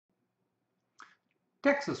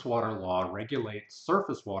Texas water law regulates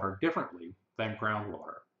surface water differently than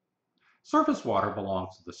groundwater. Surface water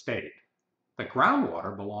belongs to the state. The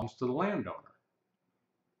groundwater belongs to the landowner.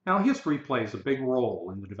 Now, history plays a big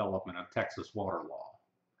role in the development of Texas water law.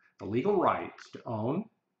 The legal rights to own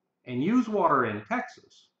and use water in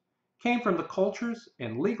Texas came from the cultures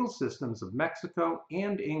and legal systems of Mexico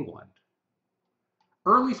and England.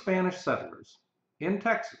 Early Spanish settlers in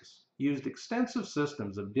Texas used extensive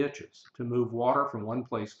systems of ditches to move water from one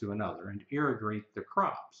place to another and irrigate their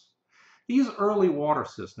crops. These early water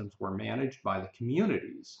systems were managed by the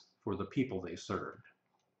communities for the people they served.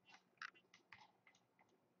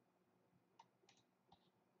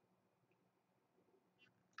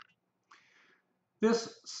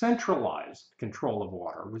 This centralized control of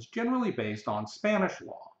water was generally based on Spanish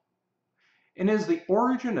law and is the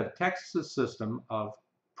origin of Texas's system of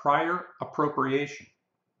prior appropriation.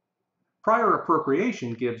 Prior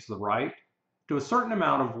appropriation gives the right to a certain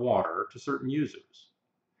amount of water to certain users.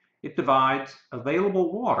 It divides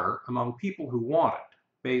available water among people who want it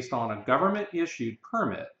based on a government-issued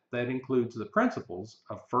permit that includes the principles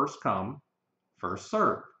of first come, first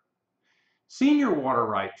served. Senior water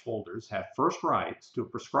rights holders have first rights to a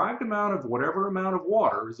prescribed amount of whatever amount of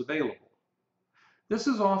water is available. This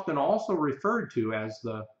is often also referred to as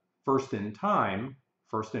the first in time,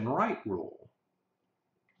 first in right rule.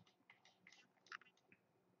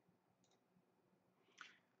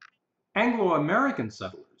 Anglo-American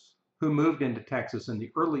settlers who moved into Texas in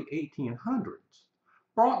the early 1800s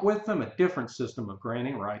brought with them a different system of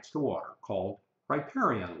granting rights to water called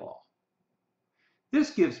Riparian Law.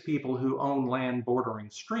 This gives people who own land bordering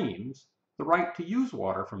streams the right to use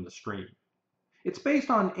water from the stream. It's based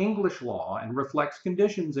on English law and reflects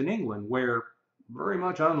conditions in England where, very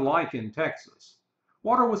much unlike in Texas,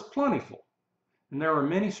 water was plentiful and there were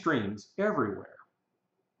many streams everywhere.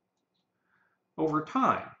 Over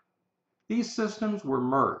time, these systems were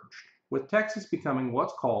merged, with Texas becoming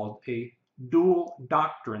what's called a dual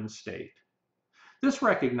doctrine state. This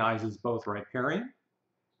recognizes both riparian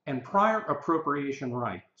and prior appropriation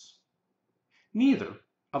rights. Neither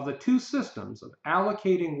of the two systems of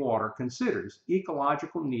allocating water considers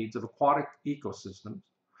ecological needs of aquatic ecosystems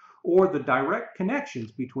or the direct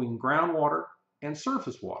connections between groundwater and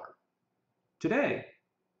surface water. Today,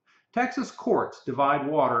 Texas courts divide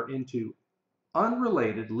water into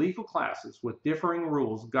unrelated legal classes with differing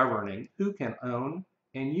rules governing who can own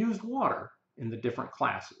and use water in the different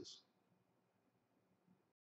classes.